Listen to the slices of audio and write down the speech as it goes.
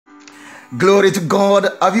Glory to God.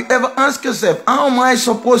 Have you ever asked yourself, how am I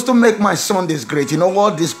supposed to make my Sundays great? You know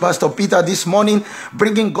what? This Pastor Peter this morning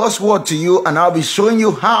bringing God's word to you, and I'll be showing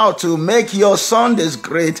you how to make your Sundays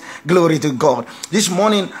great. Glory to God. This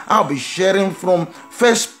morning, I'll be sharing from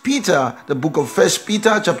First Peter, the book of First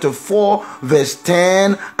Peter, chapter 4, verse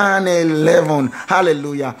 10 and 11.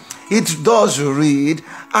 Hallelujah. It does read,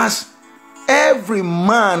 as every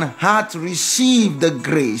man hath received the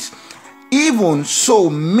grace, even so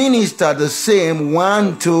minister the same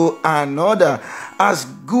one to another as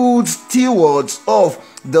good stewards of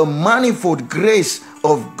the manifold grace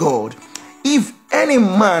of God. If any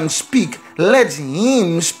man speak, let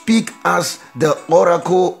him speak as the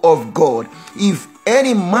oracle of God. If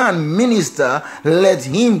any man minister, let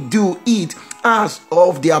him do it as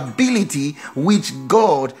of the ability which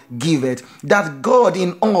God giveth, that God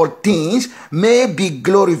in all things may be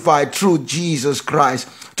glorified through Jesus Christ,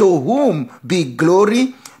 to whom be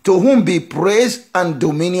glory, to whom be praise and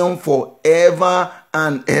dominion forever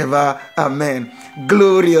and ever. Amen.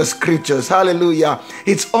 Glorious scriptures. Hallelujah.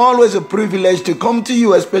 It's always a privilege to come to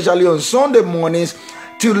you, especially on Sunday mornings,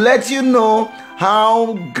 to let you know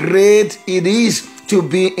how great it is to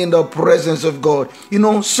be in the presence of God. You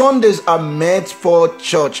know, Sundays are meant for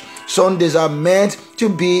church. Sundays are meant to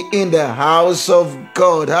be in the house of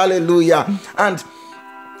God. Hallelujah. And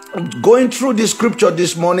going through this scripture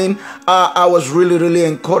this morning, I was really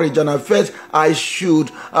encouraged, and I felt I should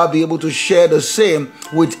be able to share the same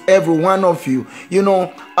with every one of you. You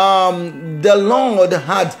know, the Lord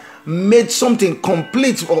had made something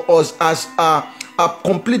complete for us as a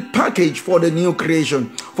complete package for the new creation.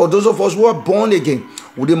 For those of us who are born again,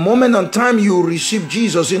 with the moment and time you receive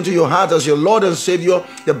Jesus into your heart as your Lord and Savior,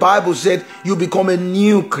 the Bible said you become a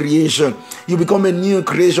new creation. You become a new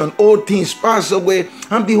creation. All things pass away,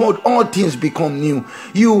 and behold, all things become new.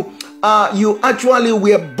 You actually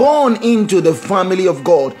were born into the family of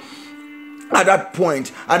God. At that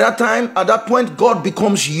point, God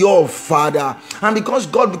becomes your father. And because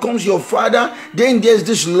God becomes your father, then there's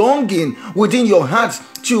this longing within your heart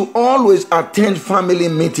to always attend family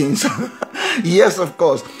meetings. Yes, of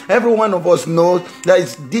course. Every one of us knows that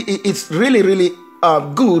it's really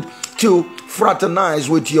good to fraternize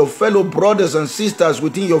with your fellow brothers and sisters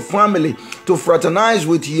within your family, to fraternize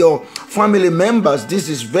with your family members. This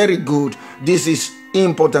is very good. This is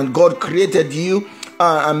important. God created you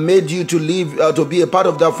and made you to live, to be a part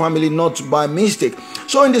of that family, not by mistake.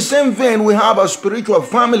 So in the same vein, we have a spiritual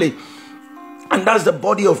family, and that's the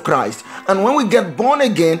body of Christ. And when we get born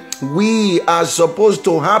again, we are supposed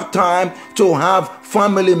to have time to have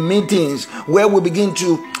family meetings where we begin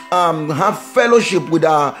to have fellowship with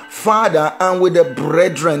our Father and with the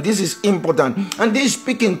brethren. This is important. And this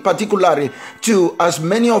speaking particularly to as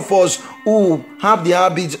many of us who have the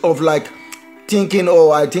habit of thinking,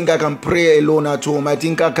 oh, I think I can pray alone at home. I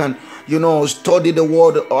think I can, study the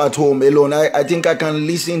word at home alone. I think I can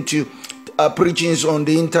listen to preachings on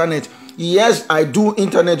the internet. Yes, I do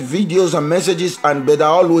internet videos and messages, but I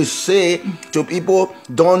always say to people,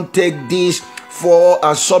 don't take this for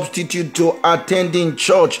a substitute to attending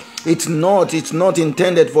church. It's not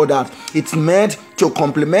intended for that. It's meant to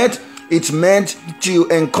complement. It's meant to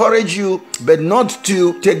encourage you, but not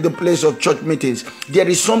to take the place of church meetings. There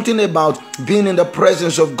is something about being in the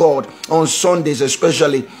presence of God on Sundays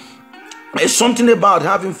especially. There's something about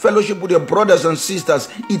having fellowship with your brothers and sisters.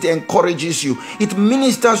 It encourages you. It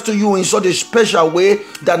ministers to you in such a special way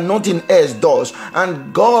that nothing else does.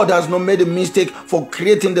 And God has not made a mistake for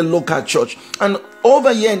creating the local church. And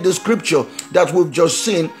over here in the scripture that we've just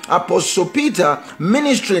seen, Apostle Peter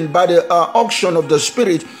ministering by the auction of the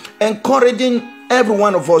Spirit, encouraging every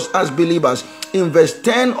one of us as believers. In verse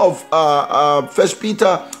 10 of 1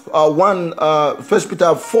 Peter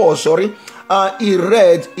 4, he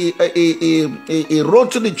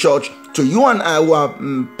wrote to the church, to you and I who are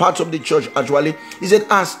part of the church actually. He said,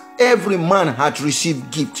 as every man hath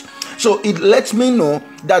received gift. So it lets me know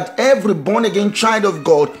that every born again child of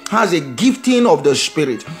God has a gifting of the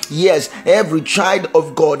Spirit. Yes, every child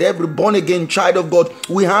of God, every born again child of God,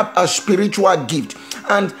 we have a spiritual gift.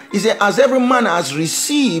 And he said, as every man has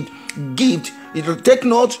received gift, take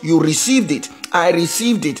note, you received it. I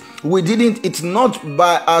received it. We didn't. It's not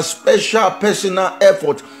by a special personal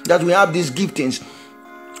effort that we have these giftings.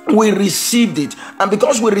 We received it, and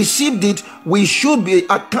because we received it, we should be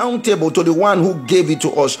accountable to the one who gave it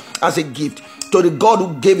to us as a gift, to the God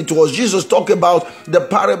who gave it to us. Jesus talked about the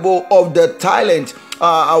parable of the talent,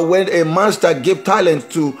 when a master gave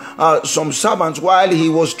talent to some servants while he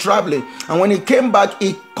was traveling, and when he came back,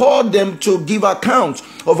 he called them to give account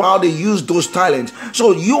of how they used those talents.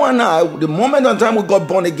 So you and I, the moment and time we got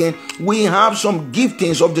born again, we have some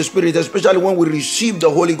giftings of the Spirit, especially when we receive the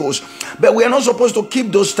Holy Ghost. But we are not supposed to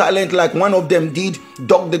keep those talents like one of them did,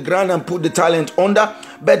 dug the ground and put the talent under,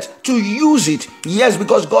 but to use it. Yes,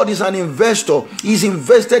 because God is an investor. He's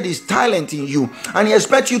invested his talent in you, and he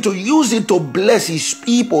expects you to use it to bless his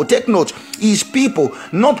people. Take note, his people,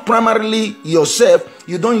 not primarily yourself.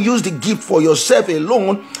 You don't use the gift for yourself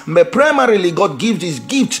alone, but primarily God gives his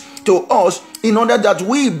gift to us in order that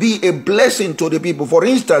we be a blessing to the people. For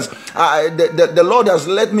instance, the Lord has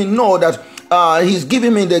let me know that he's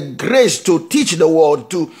giving me the grace to teach the word,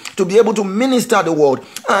 to be able to minister the word.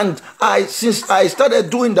 And since I started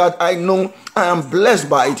doing that, I know I am blessed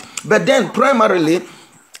by it. But then primarily,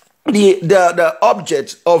 the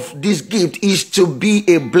object of this gift is to be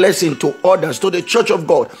a blessing to others, to the church of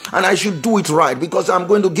God. And I should do it right, because I'm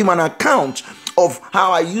going to give an account of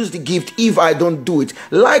how I use the gift if I don't do it.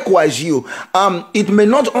 Likewise, you, it may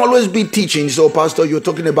not always be teaching. So, Pastor, you're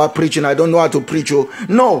talking about preaching. I don't know how to preach.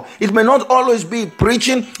 No, it may not always be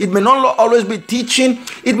preaching. It may not always be teaching.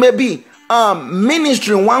 It may be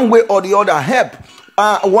ministering one way or the other, help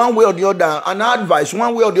one way or the other, an advice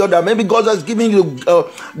one way or the other. Maybe God has given you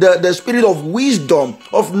the spirit of wisdom,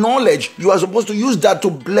 of knowledge. You are supposed to use that to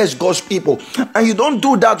bless God's people. And you don't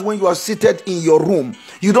do that when you are seated in your room.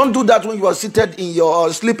 You don't do that when you are seated in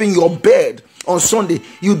your sleeping in your bed on Sunday.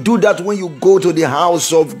 You do that when you go to the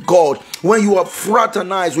house of God, when you are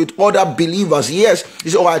fraternized with other believers. Yes,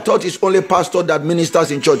 you say, oh, I thought it's only pastor that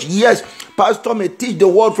ministers in church. Yes, pastor may teach the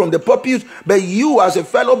word from the pulpit, but you as a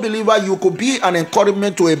fellow believer, you could be an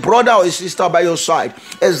encouragement to a brother or a sister by your side.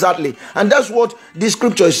 Exactly. And that's what this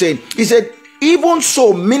scripture is saying. He said, even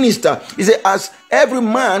so minister, he said, as every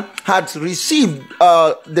man had received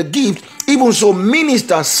the gift, even so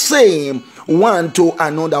minister same one to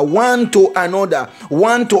another,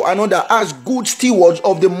 as good stewards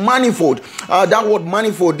of the manifold. That word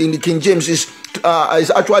manifold in the King James is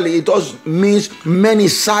actually, it does means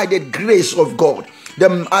many-sided grace of God.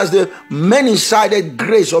 As the many-sided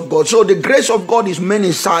grace of God. So the grace of God is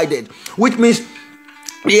many-sided, which means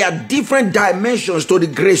there are different dimensions to the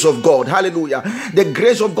grace of God. Hallelujah. The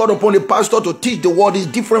grace of God upon a pastor to teach the word is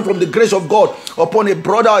different from the grace of God upon a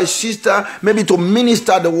brother or a sister, maybe to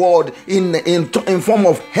minister the word in form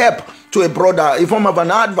of help to a brother, in form of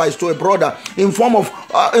an advice to a brother, in form of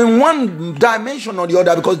in one dimension or the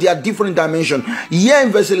other, because they are different dimensions. Here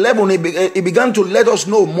in verse 11, he began to let us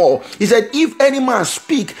know more. He said, if any man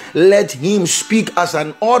speak, let him speak as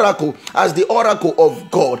an oracle, as the oracle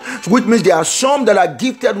of God. Which means there are some that are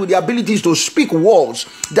gifted with the abilities to speak words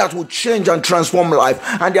that will change and transform life.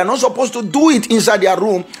 And they are not supposed to do it inside their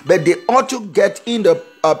room, but they ought to get in the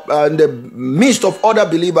midst of other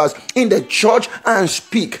believers in the church and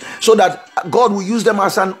speak, so that God will use them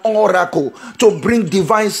as an oracle to bring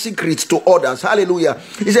divine secrets to others. Hallelujah.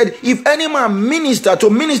 He said, if any man minister, to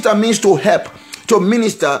minister means to help. To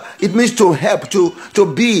minister, it means to help, to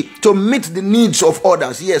meet the needs of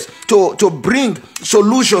others. Yes, to bring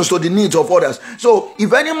solutions to the needs of others. So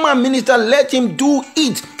if any man minister, let him do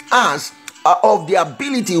it as of the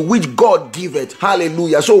ability which God giveth.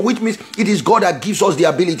 Hallelujah. So which means it is God that gives us the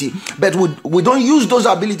ability, but we don't use those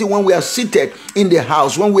abilities when we are seated in the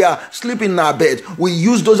house, when we are sleeping in our bed. We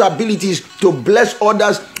use those abilities to bless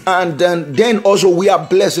others, and then also we are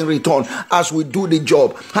blessed in return as we do the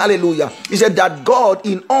job. Hallelujah. He said that God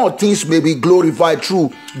in all things may be glorified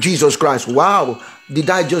through Jesus Christ. Wow, did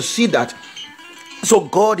I just see that? So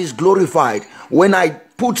God is glorified when I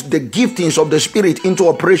put the giftings of the Spirit into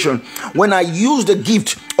operation. When I use the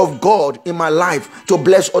gift of God in my life to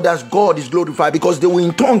bless others, God is glorified, because they will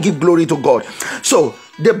in turn give glory to God. So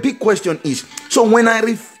the big question is, so when I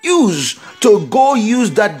refuse to go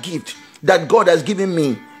use that gift that God has given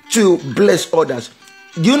me to bless others,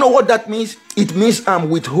 do you know what that means? It means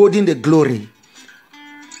I'm withholding the glory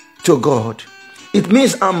to God. It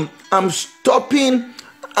means I'm stopping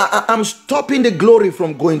the glory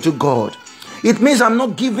from going to God. It means I'm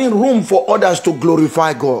not giving room for others to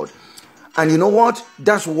glorify God. And you know what?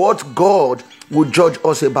 That's what God will judge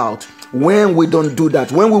us about when we don't do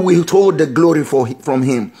that, when we withhold the glory from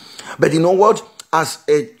Him. But you know what? As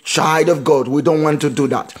a child of God, we don't want to do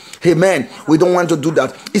that. Amen. We don't want to do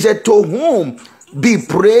that. He said, to whom be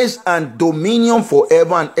praise and dominion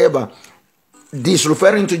forever and ever. This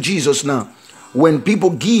referring to Jesus now. When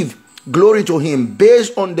people give glory to Him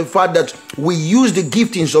based on the fact that we use the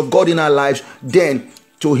giftings of God in our lives, then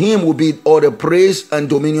to Him will be all the praise and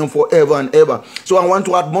dominion forever and ever. So I want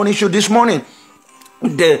to admonish you this morning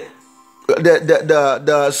the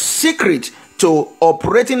secret to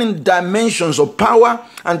operating in dimensions of power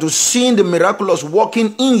and to seeing the miraculous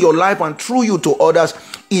working in your life and through you to others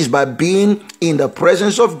is by being in the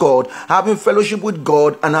presence of God, having fellowship with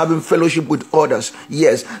God and having fellowship with others.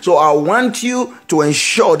 Yes. So I want you to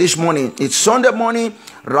ensure this morning, it's Sunday morning,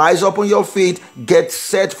 rise up on your feet, get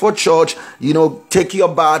set for church, take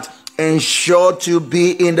your bath, ensure to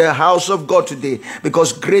be in the house of God today,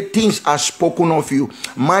 because great things are spoken of you,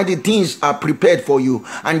 mighty things are prepared for you.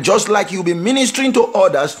 And just like you'll be ministering to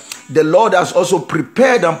others, the Lord has also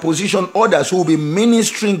prepared and positioned others who will be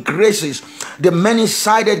ministering graces, the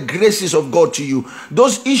many-sided graces of God to you.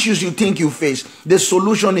 Those issues you think you face, the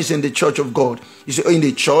solution is in the church of God. You say, in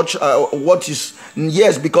the church,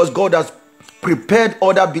 yes, because God has prepared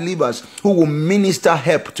other believers who will minister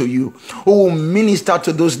help to you, who will minister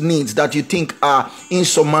to those needs that you think are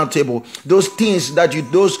insurmountable, those things that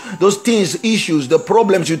those things, issues, the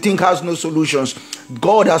problems you think has no solutions.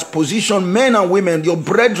 God has positioned men and women, your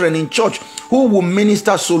brethren in church, who will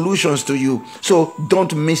minister solutions to you. So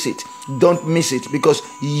don't miss it. Don't miss it, because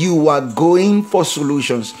you are going for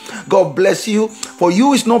solutions. God bless you. For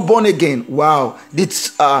you is not born again. Wow,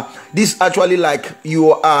 this actually like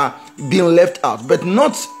you are being left out, but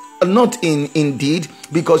not indeed,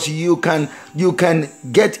 because you can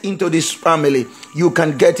get into this family. You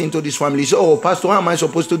can get into this family. So, oh, Pastor, how am I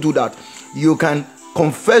supposed to do that? You can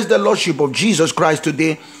confess the Lordship of Jesus Christ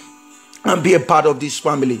today and be a part of this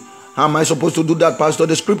family. How am I supposed to do that, Pastor?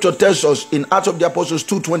 The scripture tells us in Acts of the Apostles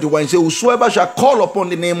 2:21, it says, whosoever shall call upon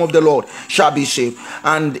the name of the Lord shall be saved.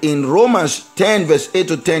 And in Romans 10 verse 8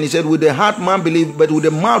 to 10, he said, with the heart man believe, but with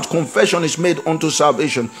the mouth confession is made unto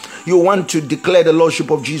salvation. You want to declare the Lordship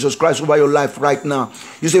of Jesus Christ over your life right now.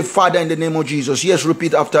 You say, Father, in the name of Jesus. Yes,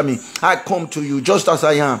 repeat after me. I come to you just as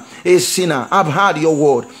I am, a sinner. I've heard your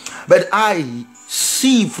word, but I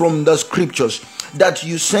see from the scriptures that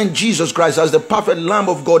you sent Jesus Christ as the perfect Lamb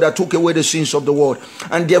of God that took away the sins of the world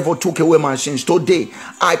and therefore took away my sins. Today,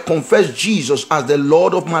 I confess Jesus as the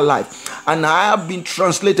Lord of my life, and I have been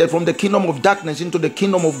translated from the kingdom of darkness into the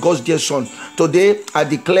kingdom of God's dear Son. Today, I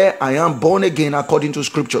declare I am born again according to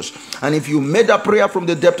scriptures. And if you made that prayer from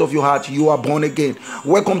the depth of your heart, you are born again.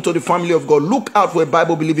 Welcome to the family of God. Look out for a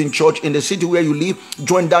Bible-believing church in the city where you live.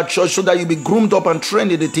 Join that church so that you be groomed up and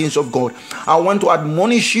trained in the things of God. I want to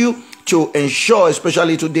admonish you to ensure,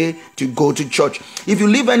 especially today, to go to church. If you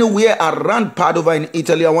live anywhere around Padova in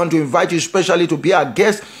Italy, I want to invite you especially to be a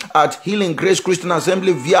guest at Healing Grace Christian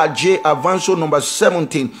Assembly via J Avanzo number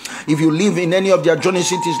 17. If you live in any of the adjoining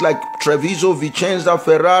cities like Treviso, Vicenza,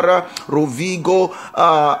 Ferrara, Rovigo,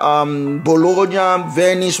 Bologna,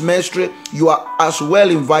 Venice, Mestre, you are as well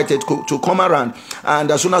invited to come around. And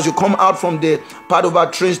as soon as you come out from the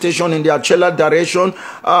Padova train station in the Acela direction,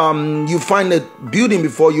 you find a building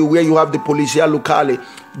before you where you have the Polizia Locale.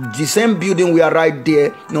 The same building, we are right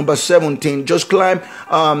there, number 17. Just climb,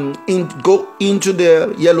 go into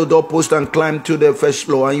the yellow door post and climb to the first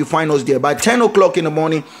floor, and you find us there. By 10 o'clock in the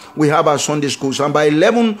morning, we have our Sunday schools, and by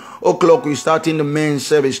 11 o'clock, we start in the main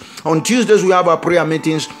service. On Tuesdays, we have our prayer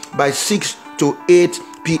meetings by 6 to 8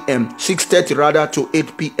 p.m. 6:30 rather to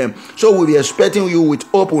 8 p.m. So we'll be expecting you with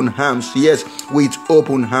open arms. Yes, with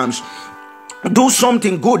open arms. Do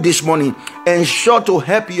something good this morning. Ensure to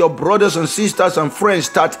help your brothers and sisters and friends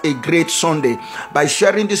start a great Sunday by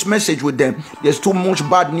sharing this message with them. There's too much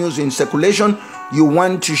bad news in circulation. You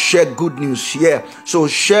want to share good news here. So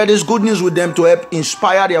share this good news with them to help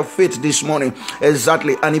inspire their faith this morning.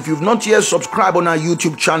 Exactly. And if you've not yet subscribed on our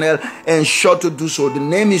YouTube channel, ensure to do so. The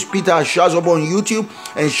name is Peter Asiazobor on YouTube.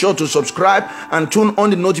 Ensure to subscribe and turn on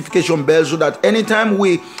the notification bell so that anytime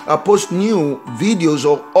we post new videos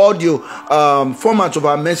or audio formats of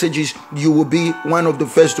our messages, you will be one of the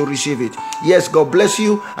first to receive it. Yes, God bless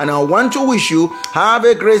you. And I want to wish you have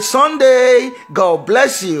a great Sunday. God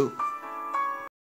bless you.